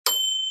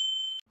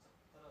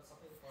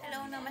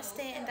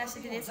नमस्ते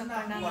एन्टासिडे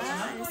सम्पूर्णमा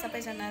अनि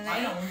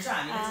सबैजनालाई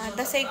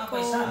दशैंको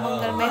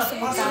मङ्गलमय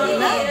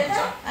शुभकामना।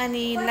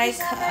 अनि लाइक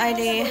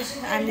अहिले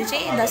हामीले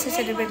चाहिँ दशैं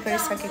सेलिब्रेट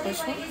गरिसकेको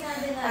छौँ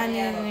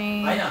अनि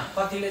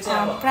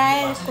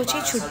प्रायःको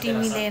चाहिँ छुट्टी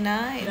मिलेन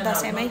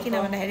दशैंमै, किन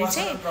भन्दाखेरि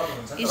चाहिँ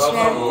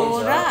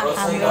इजरायलको र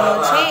हाम्रो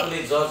चाहिँ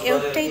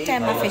एउटै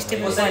टाइममा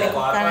फेस्टिभल परेको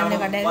कारणले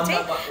गर्दाखेरि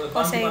चाहिँ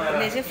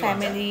कसैले चाहिँ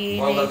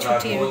फ्यामिलीले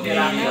छुट्टीहरू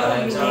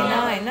मिलेन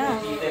हैन।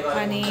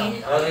 अनि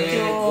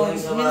त्यो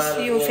मिन्स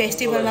यो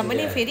फेस्टिभलमा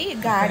पनि फेरि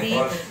गाडी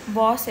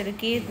बसहरू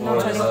के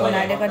नचलेको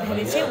हुनाले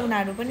गर्दाखेरि चाहिँ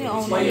उनीहरू पनि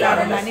आउनु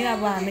गाह्रोमा नि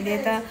अब हामीले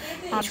त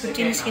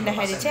छुट्टी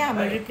निस्किँदाखेरि चाहिँ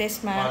हाम्रो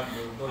रिप्लेसमा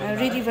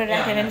रिलिभर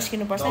राखेर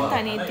निस्किनुपर्छ नि त।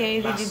 अनि त्यही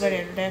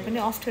रिलिभरहरूलाई पनि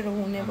अप्ठ्यारो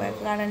हुने भएको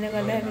कारणले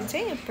गर्दाखेरि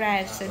चाहिँ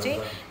प्रायः जस्तो चाहिँ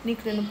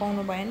निक्लिनु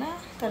पाउनु भएन।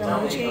 तर म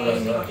चाहिँ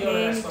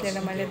निक्लेर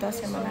मैले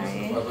दसैँ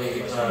मनाएँ।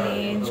 अनि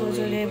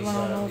जसले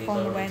बनाउनु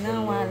पाउनु भएन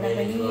उहाँहरूलाई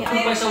पनि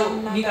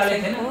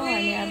दसैँको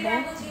अनि अब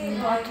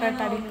 18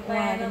 तारिक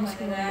उहाँहरू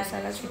निस्किनु हुँदैछ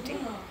होला छुट्टी।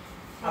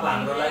 अनि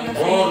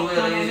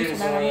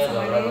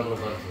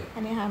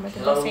हाम्रो त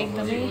दसैँ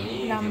एकदमै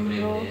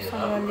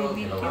राम्रोसँगले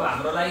बित्यो।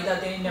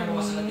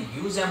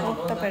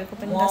 तपाईँहरूको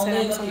पनि दसैँ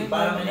राम्रोसँगै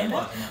भयो भनेर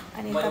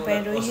अनि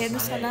तपाईँहरू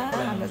हेर्नुहोस् होला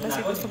हाम्रो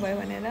दसैँ कस्तो भयो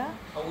भनेर।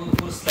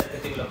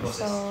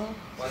 So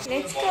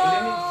let's go.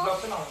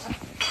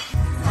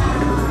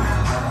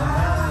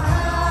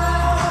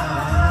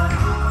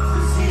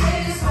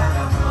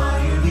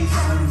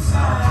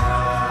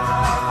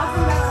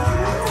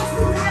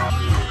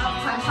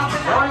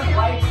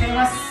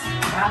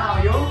 खाना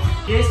हो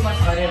देशमा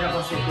छरेर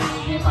बसेको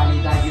नेपाली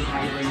दाजु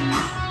भाइ बहिनी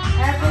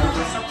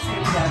सबसे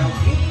प्यारो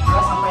गीत र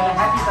सबैलाई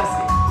ह्यापी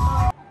दसैँ।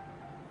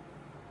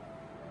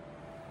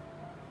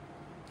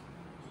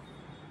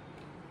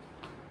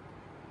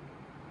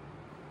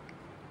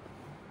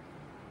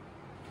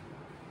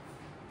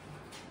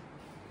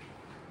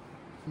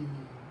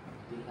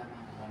 दुर्गा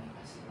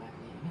महारानीका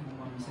सेवाले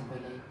होइन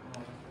सबैलाई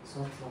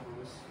स्वस्थ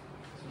रहोस्,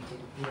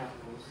 सुनचेरी पुरा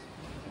होस्।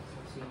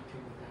 सबसे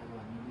ठुलो त अब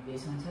हामी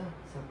विदेशमा छ,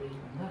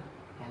 सबैभन्दा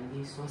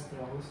हेल्दी स्वस्थ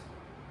रहोस्।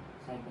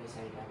 साइड बाई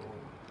साइड अब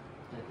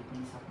जति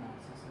पनि सपनाहरू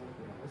छ सबै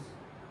कुरा होस्।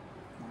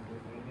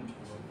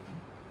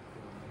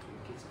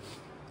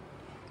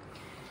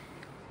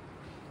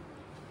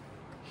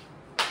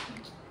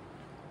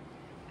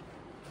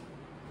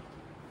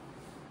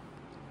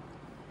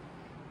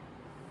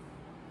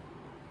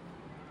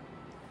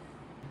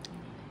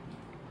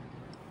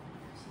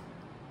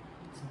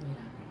 सबै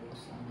राम्रो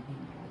होस्, आउने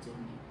अझै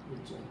पनि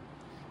उज्जवल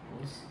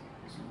होस्,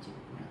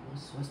 सुनचेरी पुरा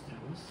होस्, स्वस्थ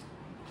रहोस्।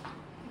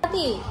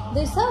 कति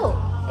 200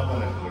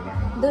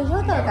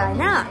 त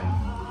होइन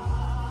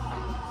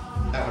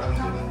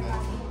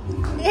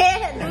ए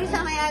 200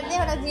 मा याद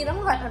एउटा जिरो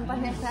पनि घटाउनु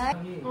पर्ने छ।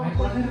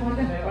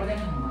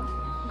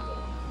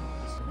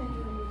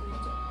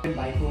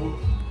 भाइको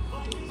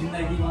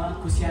जिन्दगीमा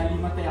खुसियाली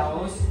मात्रै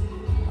आओस्।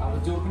 अब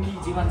जो पनि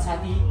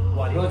जीवनसाथी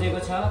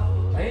रोजेको छ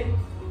है,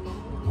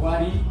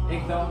 बुहारी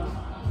एकदम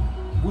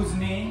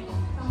बुझ्ने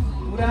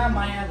पुरा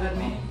माया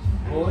गर्ने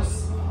होस्,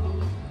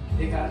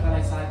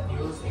 एकअर्कालाई साथ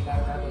दियोस्।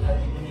 एकअर्काको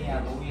जति पनि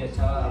अब उयो छ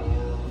अब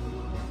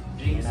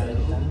ड्रिङ्क्सहरू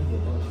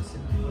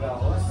पुरा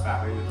होस्।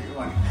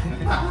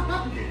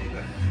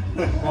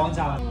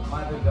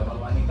 माँ दुर्गा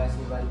भगवानीका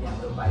आशीर्वादले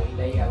हाम्रो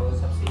भाइलाई अब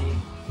सबसे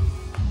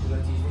ठुलो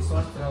चिज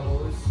स्वस्थ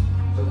रहोस्।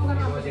 जो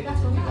पनि रोजेको छ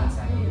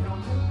जीवनसाथी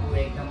ऊ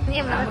एकदम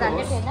होइन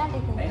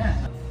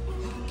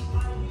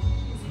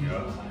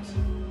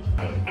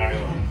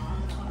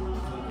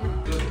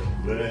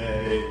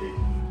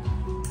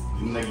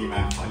जिन्दगीमा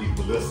अलिक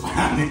बुझोस्।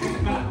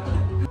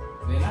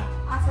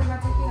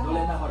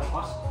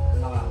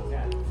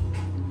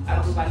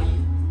 अर्को पालि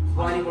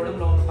बुहारीबाट पनि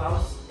लाउनु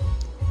पाओस्,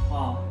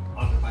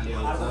 अर्को पालि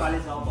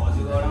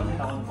भाउजूबाट पनि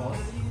लाउनु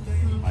पाओस्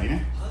होइन।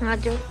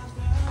 हजुर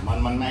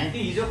मनमनमा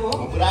हिजोको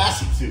पुरा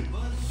सिक्छु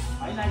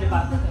होइन, अहिले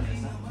बात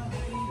गर्दैछ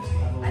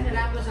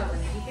राम्रो छ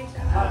भने ठिकै छ।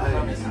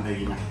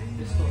 जिन्दगीमा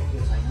त्यस्तो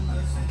त्यो छैन।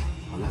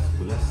 हलस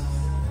खुलस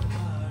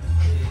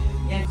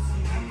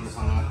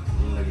राम्रोसँग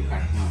जिन्दगी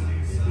काट्नु भने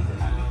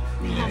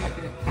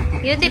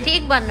यो चाहिँ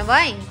ठिक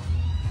भन्नुभयो।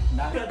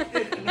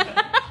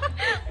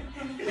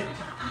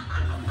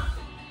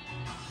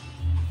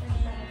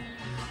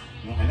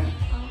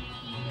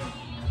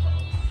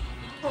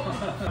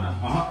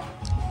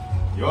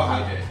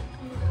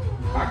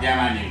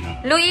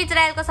 लु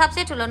इजरायलको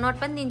सबसे ठुलो नोट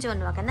पनि दिन्छु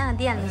भन्नुभएको होइन,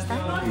 दिइहाल्नुहोस् त।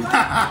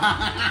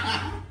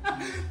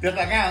 त्यो त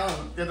कहाँ हो,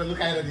 त्यो त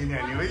लुकाएर दिने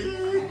हो नि।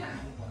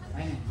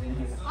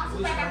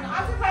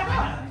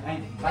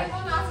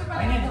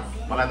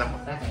 मलाई त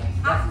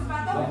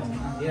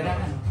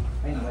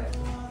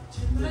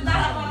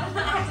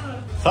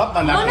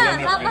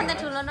सबभन्दा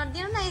ठुलो नोट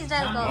दिनु न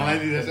इजरायलको।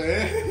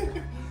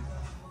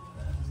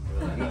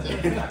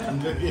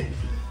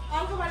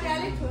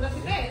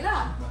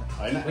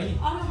 ल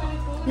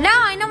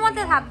होइन म त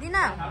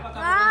थाप्दिनँ।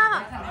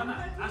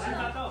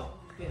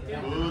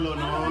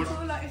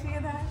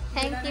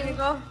 Thank you.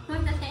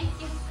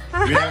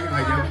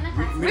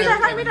 मिठा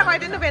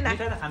खाइदिनु बेना।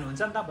 मिठाई त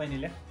खानुहुन्छ नि त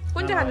बहिनीले।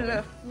 कुन चाहिँ खानु र?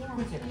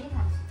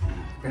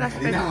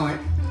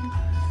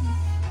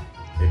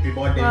 Happy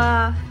birthday.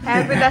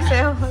 ह्यापी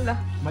दसैँ हो ल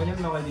मैले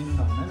पनि लगाइदिनु न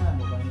हुँदैन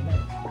अब बहिनीलाई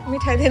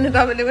मिठाई दिनु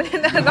तपाईँले पनि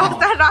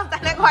रफ्ता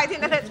नै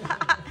खुवाइदिनु रहेछ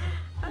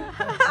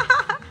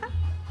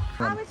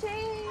अब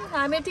चाहिँ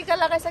हामी टिका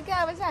लगाइसक्यो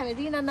अब चाहिँ हामी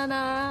रिना नाना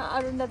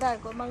अरुण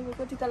दादाहरूको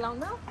मङ्गलको टिका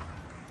लाउन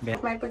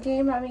भएपछि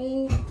हामी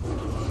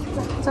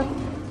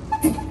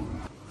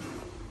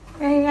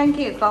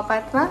याङ्कीहरूको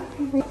अपातमा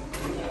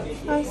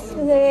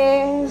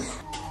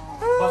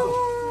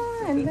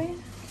सबैले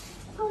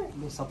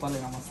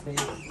नमस्ते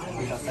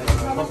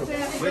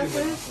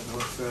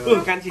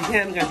कान्छी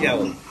सानो कान्छी अब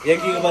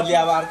याङ्कीको बदली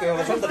अब अर्को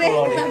एउटा छ नि त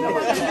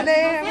बोलाउने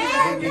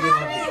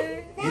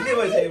हिँड्दै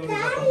भइसक्यो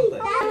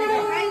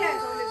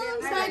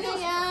सानो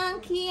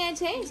याङ्की यहाँ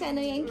छ है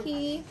सानो याङ्की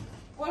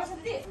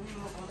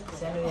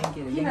सानो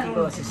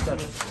याङ्कीको सिस्टर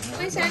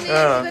सानो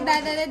याङ्कीको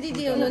दादा र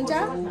दिदी हुनुहुन्छ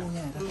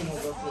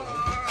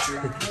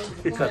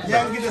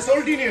याङ्की त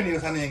सोल्टिने हो नि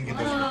सानो याङ्की त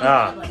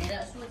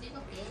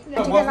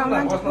टिका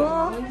लाउन गएको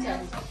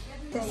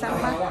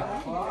त्यसमा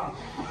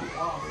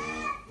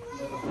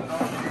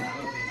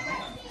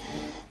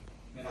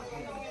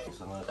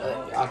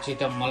अक्षी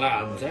त मलाई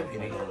हुन्छ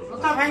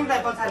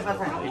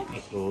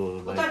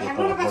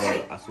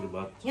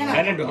आशीर्वाद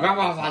फेरि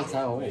ढोकामा फाल्छ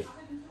हो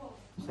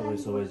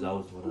सबै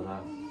जाओस् भनेर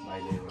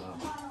अहिले एउटा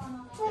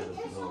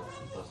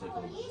दसैँको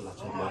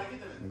लक्ष्यमा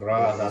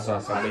ग्रह दशा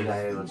सबै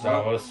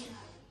जाओस्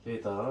त्यही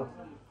त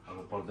अब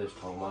प्रदेश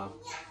ठाउँमा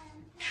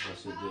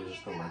प्रसिद्ध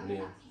जस्तो भन्ने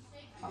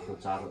आफ्नो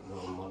चाड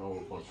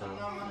मनाउनु पर्छ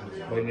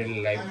बहिनीले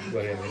लाइभ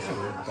गरेर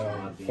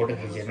फोटो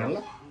खिचेन ल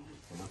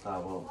हुन त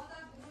अब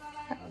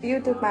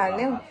युट्युबमा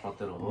हाल्ने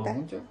सत्य हो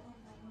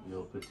यो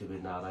पृथ्वी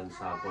नारायण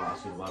शाहको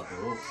आशीर्वाद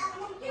हो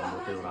हाम्रो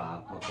त एउटा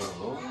हातमा त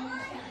हो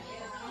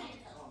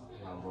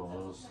राम्रो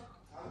होस्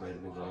कुनै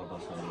पनि ग्रह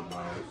दशाहरू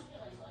नआओस्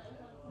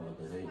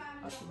धेरै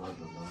आशीर्वाद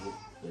भन्नु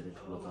धेरै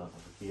ठुलो त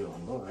के हो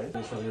भन्नु है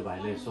सबै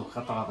भाइले यसो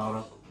कता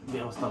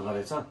व्यवस्था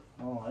गरेछ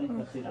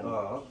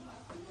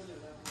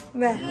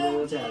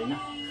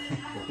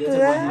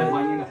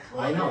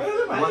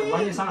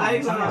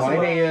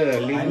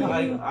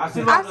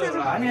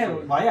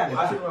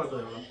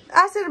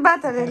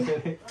आशीर्वादहरू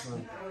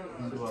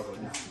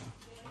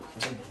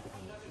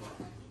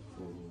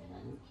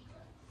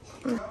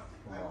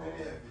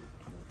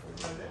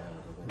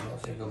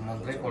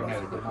मन्त्रै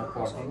पढ्नेहरू त म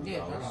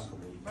पढ्दिन्थेँ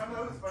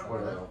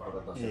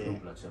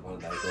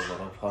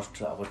फर्स्ट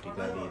अब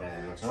टिका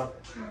लिइरहेको छ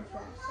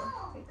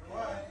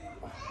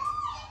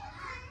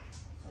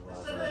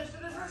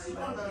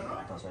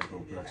दसैँको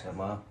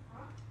उपलक्ष्यमा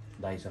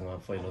दाइसँग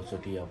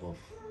पहिलोचोटि अब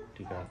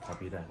टिका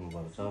थापिराख्नु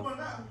भएको छ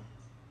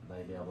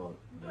दाइले अब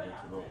धेरै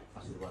ठुलो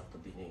आशीर्वाद त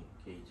दिने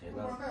केही छैन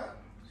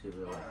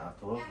शिवलाई हात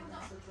हो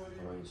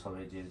अब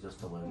सबै जे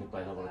जस्तो भयो भने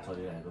पहिलाबाट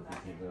चलिरहेको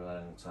पृथ्वी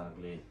नारायण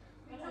शाहले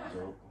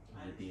जो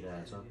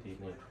दिइरहेछ त्यही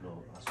नै ठुलो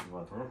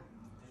आशीर्वाद हो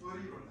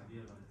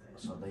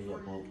सधैँ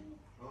अब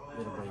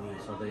मेरो बहिनी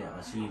सधैँ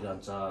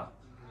हाँसिरहन्छ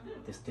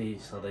त्यस्तै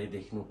सधैँ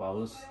देख्नु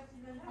पाओस्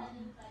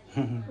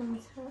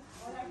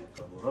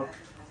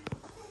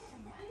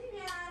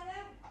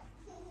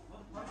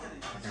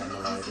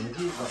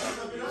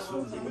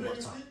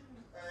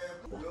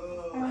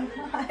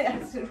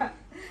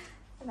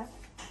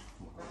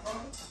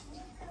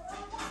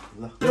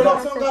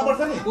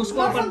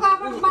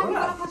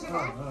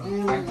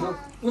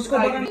उसको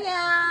बाई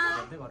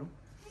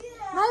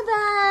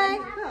बाई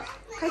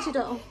खै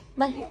छिटो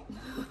बाई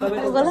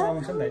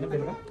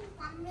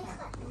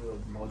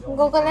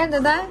गएको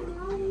दादा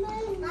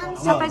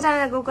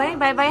सबैजना गएको है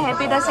by by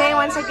happy Dashain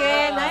one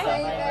second है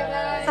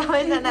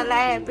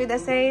सबैजनालाई ह्याप्पी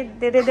दसैँ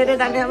धेरै धेरै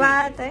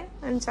धन्यवाद है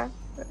हुन्छ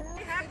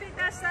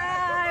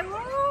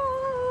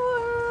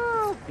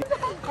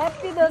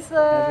happy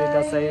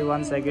Dashain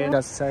one second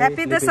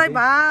happy Dashain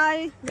भाइ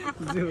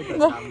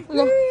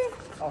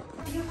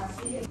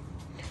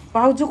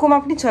भाउजूकोमा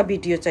पनि छ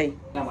भिडियो चाहिँ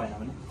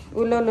उ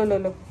लो लो लो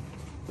लो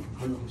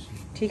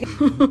ठिक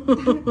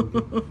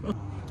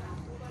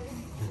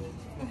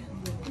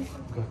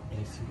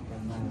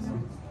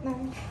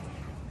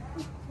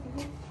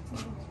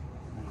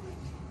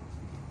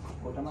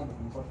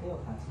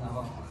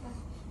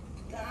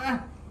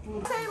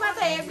दसैँमा त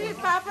हेप्पी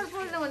पापड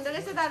पोल्नु हुँदो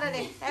रहेछ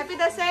दादाले ह्याप्पी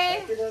दसैँ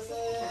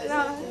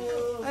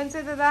हुन्छ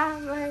दादा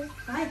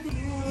ह्याप्पी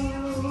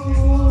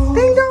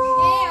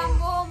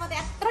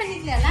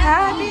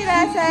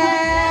दसैँ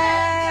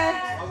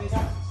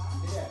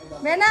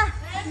बेना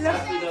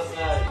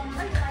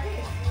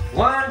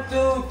 1, 2,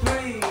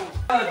 3.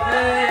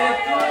 Birthday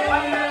to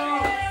you.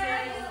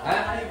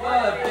 Happy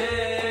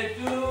birthday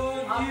to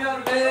dear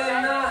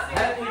Bena.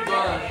 Happy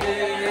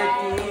birthday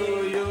to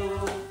you.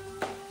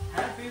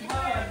 Happy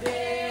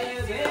birthday,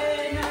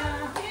 Bena.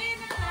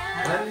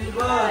 Happy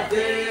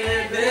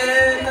birthday,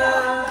 Bena.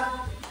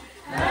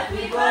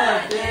 Happy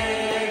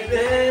birthday,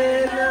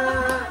 Bena.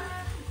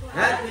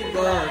 Happy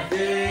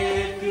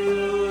birthday to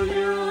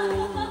you.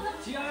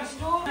 Cheers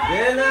to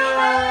Bena.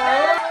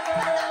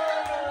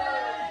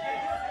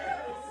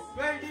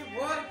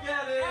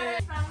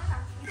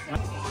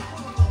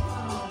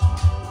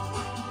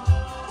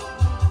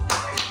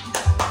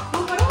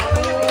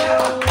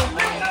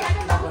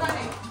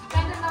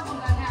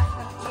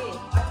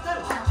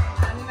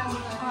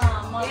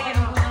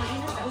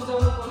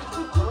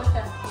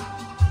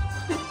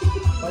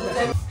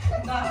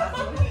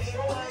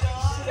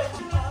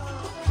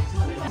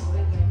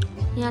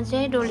 यहाँ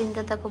चाहिँ Dolin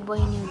दादाको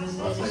बहिनी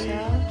हुनुहुँदो रहेछ।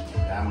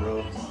 राम्रो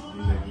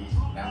जिन्दगी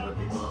राम्रो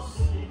बितोस्,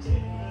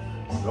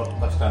 रोग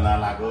कष्ट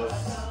नलागोस्।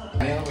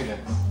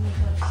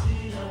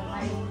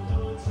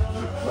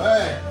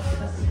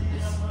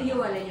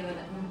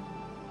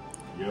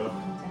 यो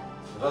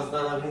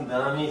रसदाना पनि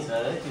दामी छ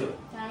है त्यो।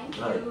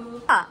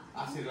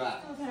 आशीर्वाद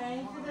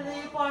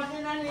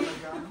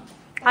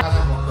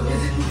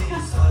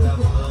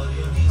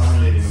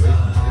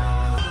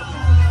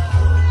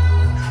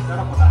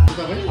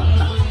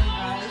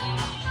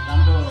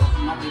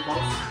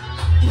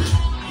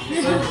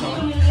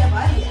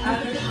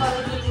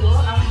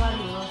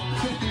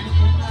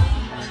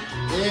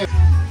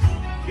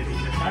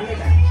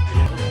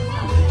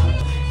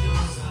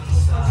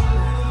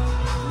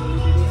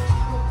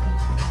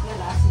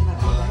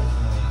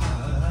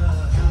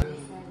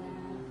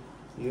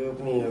यो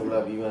पनि एउटा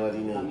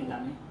बिमारी नै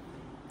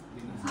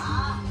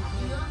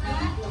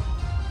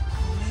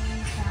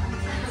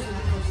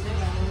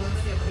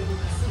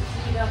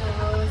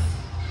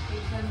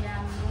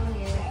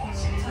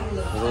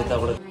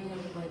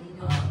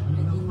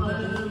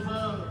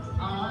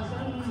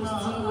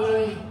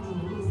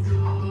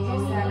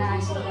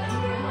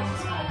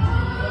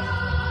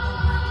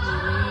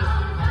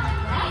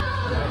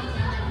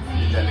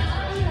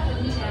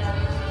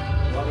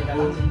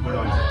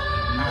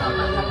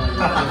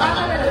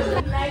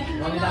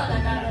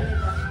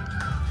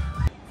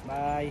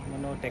Bye,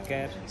 Mano, take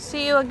care.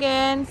 See you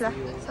again.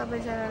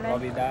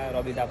 सबैजनालाई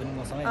रबिदा पनि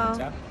मसँगै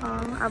हुन्छ।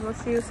 अब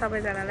see you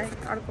सबैजनालाई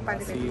अर्को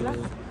पालि भेटौँ ल।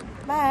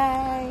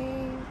 Bye.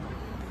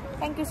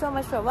 Thank you so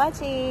much for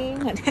watching.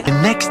 The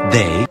next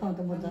day.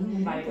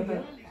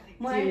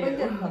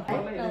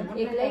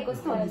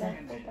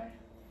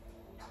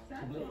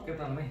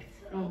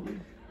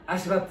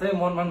 आशीर्वाद चाहिँ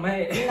मन मनमै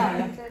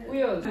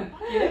उयो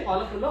के रे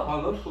फलफुल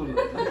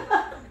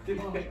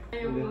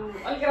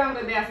अलिक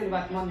राम्रो दे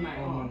आशीर्वाद मनमा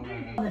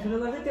सुरु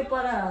गर्दै त्यो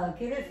पर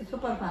के रे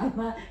सुपर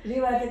फार्ममा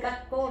रिवाज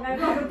काको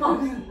गाडी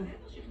पाउँछ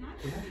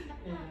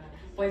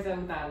पैसा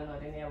उता हाल्नु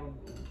अरे नि अब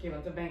के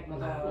भन्छ ब्याङ्कमा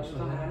त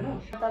गर्नु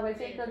तपाईँ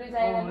चाहिँ एकदमै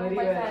जाइरहनु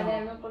पैसा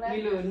हालेर पुरा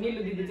निलु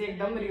दिदी चाहिँ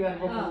एकदम रिवाज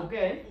बोक्नु के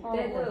है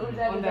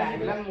अन्त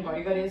हामीलाई पनि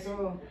घरिघरि यसो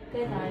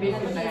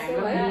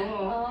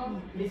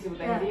बेसी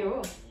हुँदाखेरि हो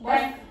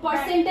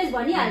पर्सेन्टेज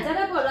भनिहाल्छ र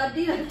पो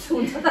रद्दी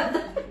हुन्छ त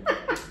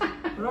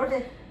रोडे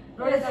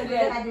चाहिँ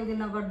आजको दिन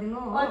नगर्दिनु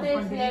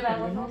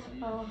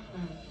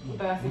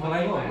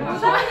मलाई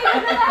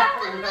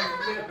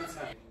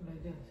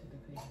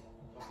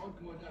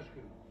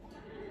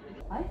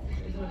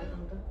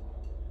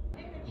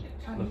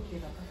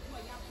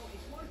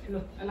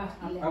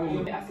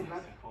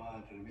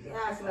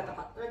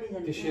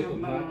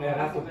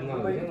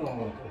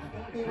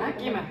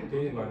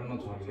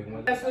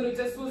सुरु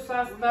चाहिँ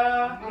सुस्वास्थ्य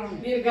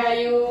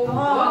दीर्घायु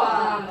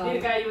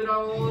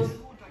रहोस्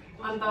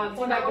अन्त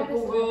चिताको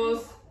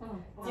पुगोस्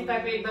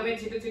चिताको एकदमै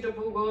छिटो छिटो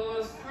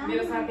पुगोस्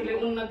मेरो साथीले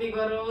उन्नति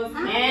गरोस्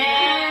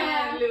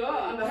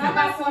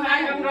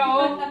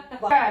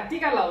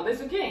टिका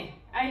लाउँदैछु कि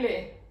अहिले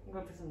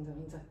गर्दैछु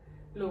हुन्छ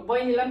लु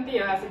बहिनीलाई पनि त्यही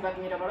हो आशीर्वाद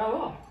मेरोबाट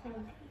हो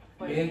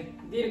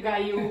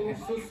दीर्घायु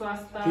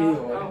सुस्वास्थ्य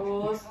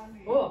रहोस्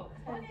हो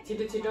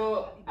छिटो छिटो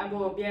अब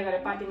बिहा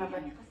गरेर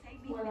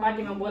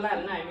पार्टीमा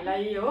बोलाहाल्नु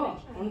हामीलाई हो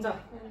हुन्छ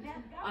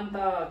अन्त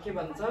के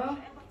भन्छ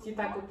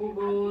चिताको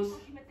पुगोस्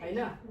हैन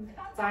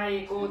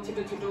चाहेको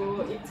छिटो छिटो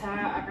इच्छा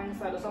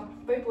आकांक्षाहरू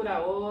सबै पुरा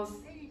होस्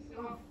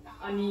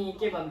अनि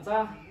के भन्छ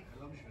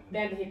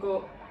त्यहाँदेखिको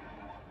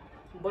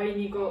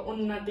बहिनीको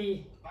उन्नति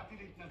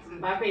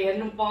भएको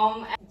हेर्नु पाऊँ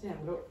चाहिँ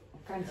हाम्रो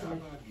कान्छीलाई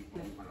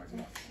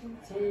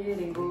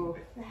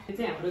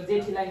हाम्रो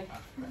जेठीलाई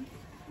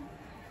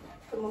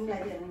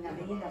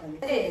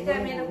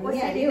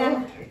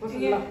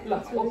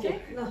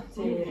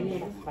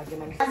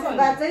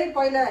आशीर्वाद चाहिँ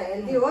पहिला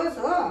हेल्दी होस्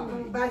हो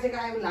बाजेको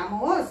आयु लामो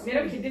होस्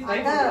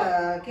अन्त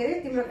के अरे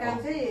तिम्रो काम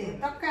चाहिँ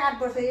टक्कै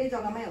 8 वर्ष यही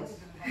जग्गामै होस्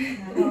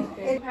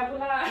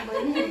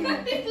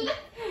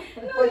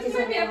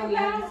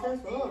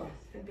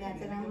बिहा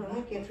चाहिँ राम्रो हो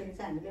केयरफुल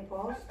चाहिँ हामीले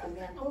पाओस्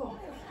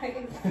बिहाको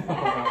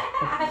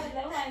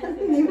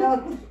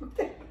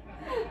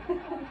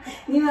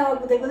निमामा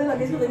कुदेको त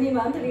त्यसको त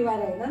निमा त निमा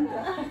होइन नि त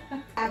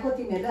आएको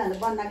तिमीहरू अन्त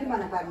बन्दा कि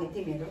बना पार्ने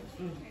तिमीहरू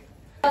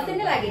कति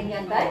नै लाग्यो नि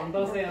अन्त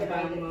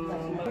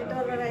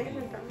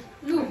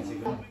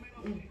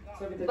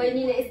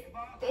बहिनीले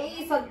यस्तै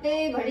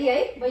सधैँभरि है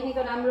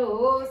बहिनीको राम्रो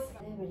होस्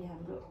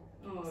हाम्रो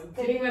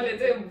छिरिङले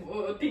चाहिँ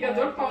टिका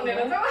जोड पाउने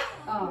रहेछ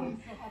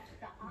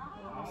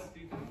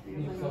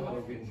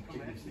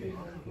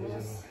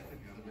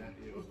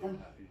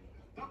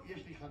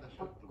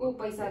को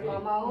पैसा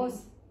कमाओस्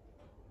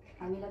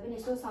हामीलाई पनि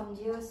यसो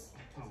सम्झियोस्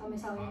समय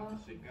समयमा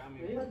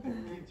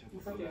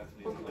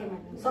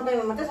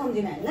समयमा मात्रै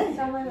सम्झिन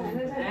हामीलाई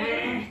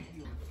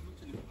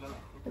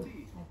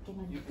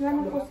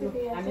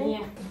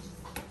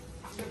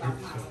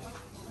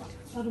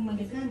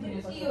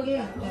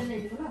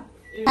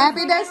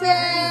Happy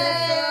birthday!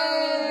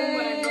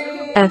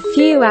 A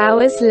few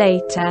hours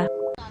later.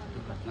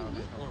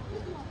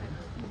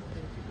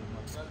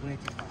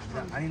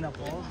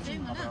 होस्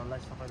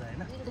तपाईँहरूलाई सबैलाई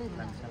होइन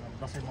हामीसँग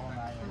दसैँ मनाउन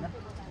आयो होइन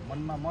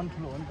मनमा मन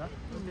ठुलो हो नि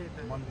त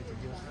मनभित्र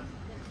त्यो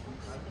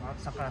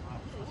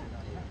सकारात्मक सोचेर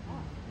होइन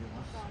यो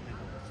होस्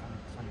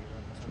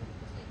शनिबार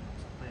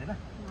सबै होइन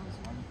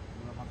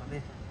माताले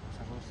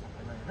सघोस्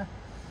सबैलाई होइन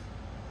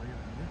भयो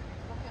भने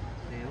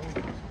त्यही हो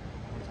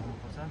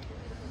बचाउनुपर्छ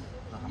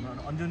र हाम्रो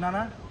अन्जु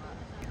नाना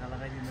टिका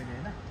लगाइदिनु मैले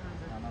होइन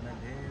नानालाई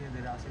धेरै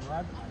धेरै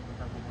आशीर्वाद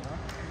बुद्धकोबाट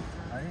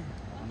है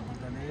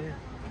बुद्धले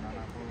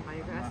नानाको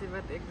भाइको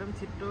आशीर्वाद एकदम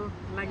छिट्टो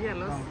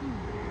लागिहालोस्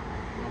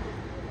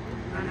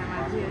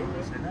नानामाथि है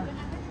होइन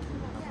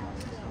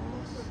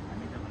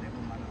हामी त भनेको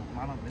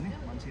मानव नि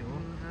मान्छे हो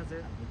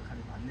हजुर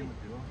खालि भन्ने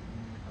मात्रै हो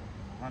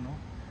भगवान हो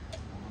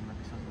भगवानलाई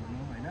विश्वास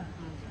गर्नु होइन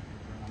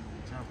राम्रो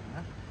हुन्छ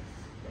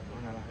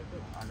भनेर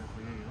आजको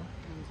यही हो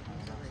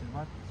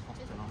आशीर्वाद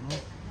स्वास्थ्य रहनु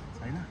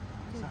होइन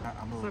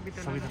हाम्रो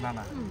सविता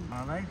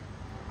नानालाई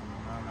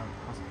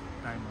फर्स्ट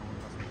टाइम अब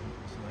दसैँ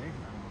छु है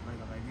आमालाई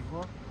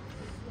लगाइदिएको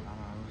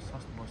आमाहरू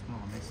स्वस्थ बस्नु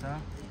हमेसा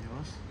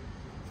दियोस्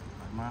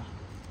घरमा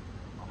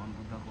भगवान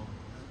बुद्धको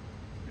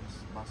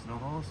बास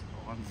रहोस्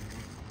भगवान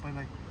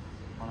सबैलाई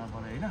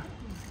बराबर होइन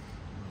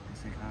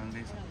त्यसै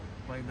कारणले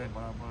सबैलाई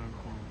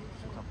बराबरको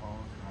सुख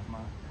पाओस्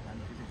घरमा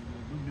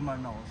दुध बिमार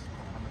नहोस्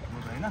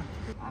ठुलो होइन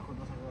आएको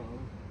दशैँको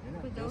होइन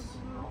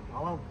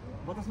हावा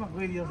बतासमा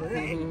गइदियोस्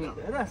है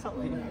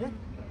होइन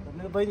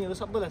मेरो बहिनीहरू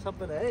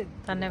सबैलाई है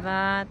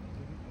धन्यवाद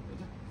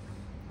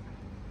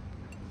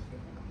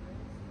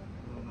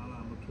नाना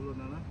हाम्रो ठुलो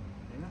नाना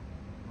होइन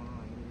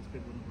हामीले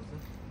रेस्पेक्ट गर्नुपर्छ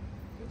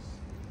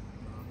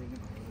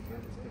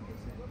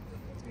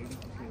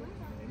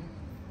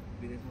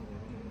विदेशमा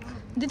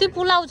दिदी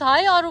पुलाउ छ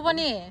है अरू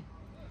पनि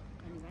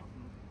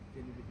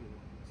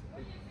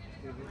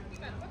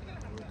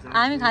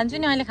हामी खान्छु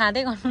नि अहिले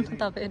खाँदै गर्नु न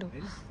तपाईँहरू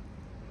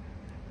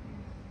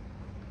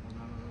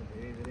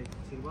धेरै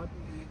आशीर्वाद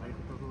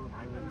भाइको तर्फको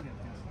भाइ बहिनी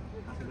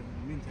आशीर्वाद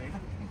मिल्छ होइन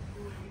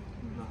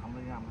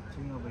हाम्रो यहाँ हाम्रो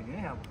छिङ्गो बहिनी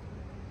है अब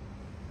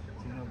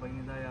छिङ्गो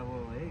बहिनीलाई अब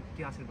है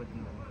के आशीर्वाद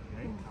दिनुभयो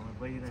है हाम्रो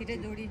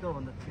बहिनीलाई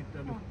भन्दा छिटो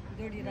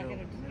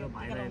मेरो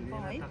भाइलाई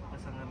लिएर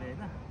टक्कसँगले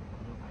होइन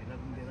हाम्रो भाइलाई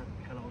पनि लिएर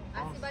टिका लगाउनु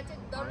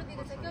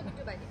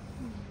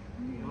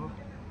हो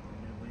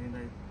मेरो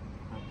बहिनीलाई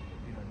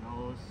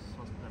नहोस्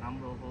स्वास्थ्य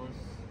राम्रो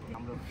होस्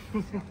हाम्रो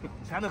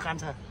सानो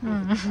कान्छ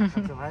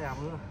भाइ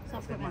हाम्रो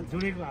सबैमा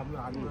जोडेको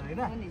हाम्रो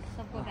होइन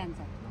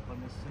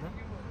परमेश्वर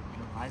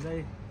भाइलाई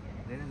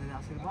धेरै धेरै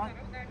आशीर्वाद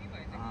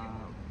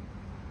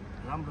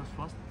राम्रो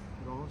स्वास्थ्य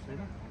रहोस्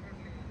होइन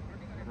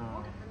र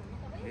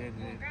धेरै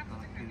धेरै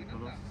तरक्की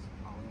गरोस्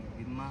आउने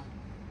दिनमा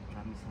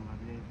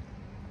राम्रोसँगले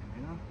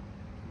होइन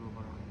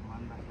ठुलोबाट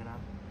मान राखेर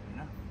होइन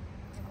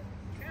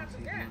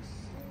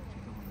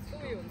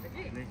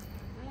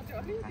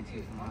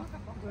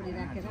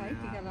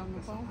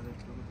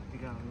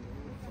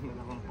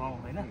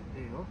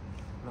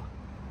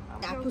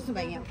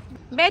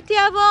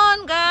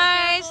Betiabon,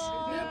 guys.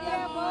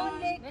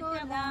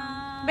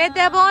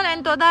 Betiabon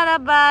and toda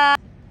rabba.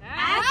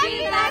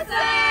 Happy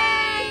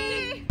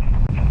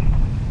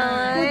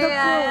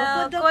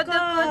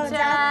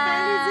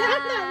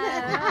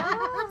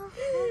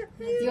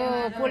यो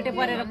पोल्टे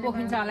परेर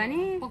पोखिन्छ होला नि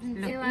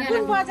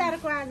कुन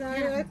बजारको आज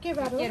के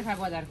बार हो तिर्खा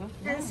बजारको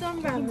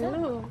सोमबार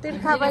हो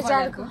तिर्खा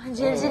बजारको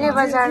झिलझिले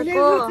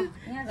बजारको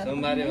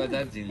सोमबारे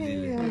बजार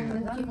झिलझिले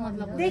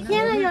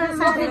देखिएन यो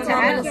सारे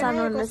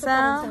सानो हुँदैछ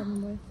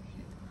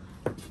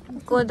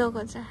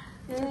कोदोको छ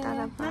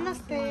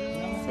नमस्ते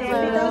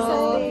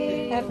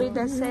ह्यापी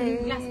दसैँ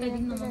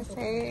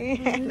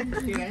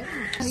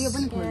यो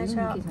पनि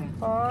खोल्नु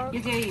यो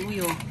चाहिँ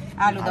उयो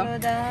आलुदम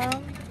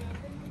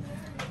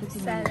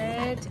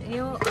सलाड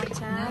यो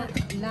अचार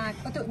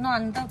लाको त्यो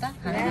नअन त उता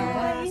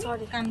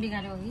सरी काम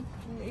बिगार हो कि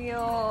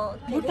यो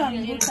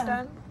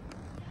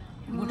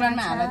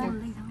भुटानमा हाल त्यो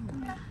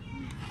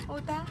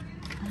उता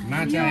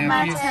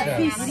माछा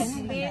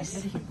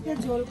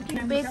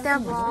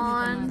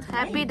बेताबन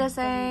ह्यापी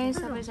दसैँ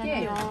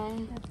सबैजनालाई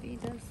ह्यापी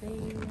दसैँ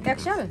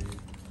एक्सल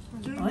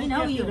होइन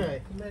हो यो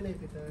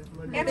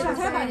एक्सल छ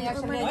भने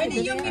एक्सल होइन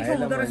यो मिठो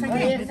हुँदो रहेछ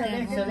कि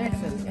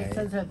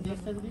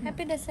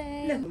ह्यापी दसैँ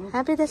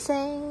ह्यापी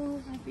दसैँ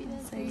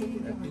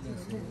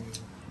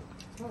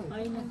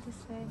होइन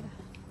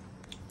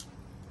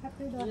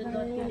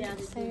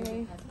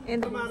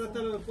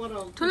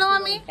ठुलो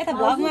मम्मी यता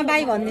भ्लगमा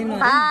बाई भनिदिनु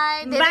बाई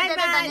धेरै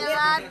धेरै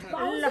धन्यवाद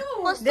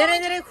धेरै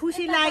धेरै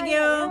खुसी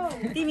लाग्यो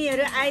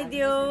तिमीहरू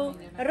आइदियो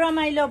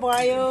रमाइलो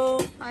भयो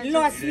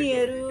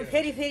लक्ष्मीहरू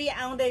फेरि फेरि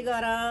आउँदै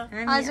गर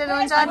हजुर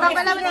हुन्छ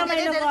तपाईलाई पनि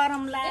रमाइलो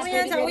गरौँला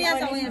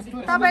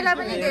तपाईलाई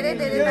पनि धेरै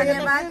धेरै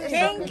धन्यवाद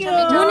थ्याङ्क यू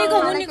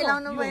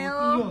खिलाउनु भयो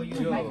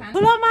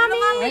ठुलो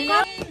मम्मी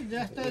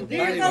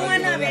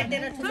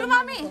ठुलो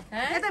मम्मी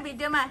यता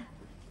भिडियोमा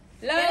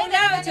ल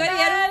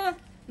छोरीहरू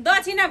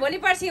दक्षिणा भोलि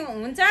पर्सि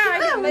हुन्छ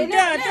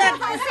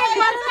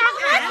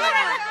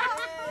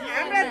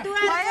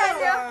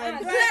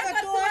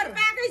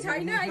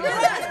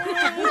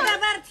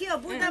बुधबार थियो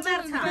बुधबार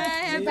छ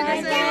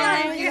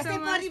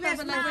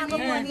परिवेशमा आएको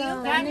पनि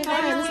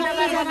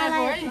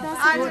हो।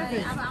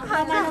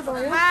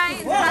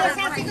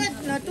 साथीको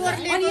तोर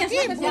लिएको कि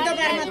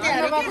बुधबार मात्रै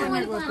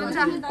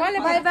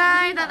बाई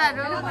बाई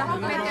दादाहरू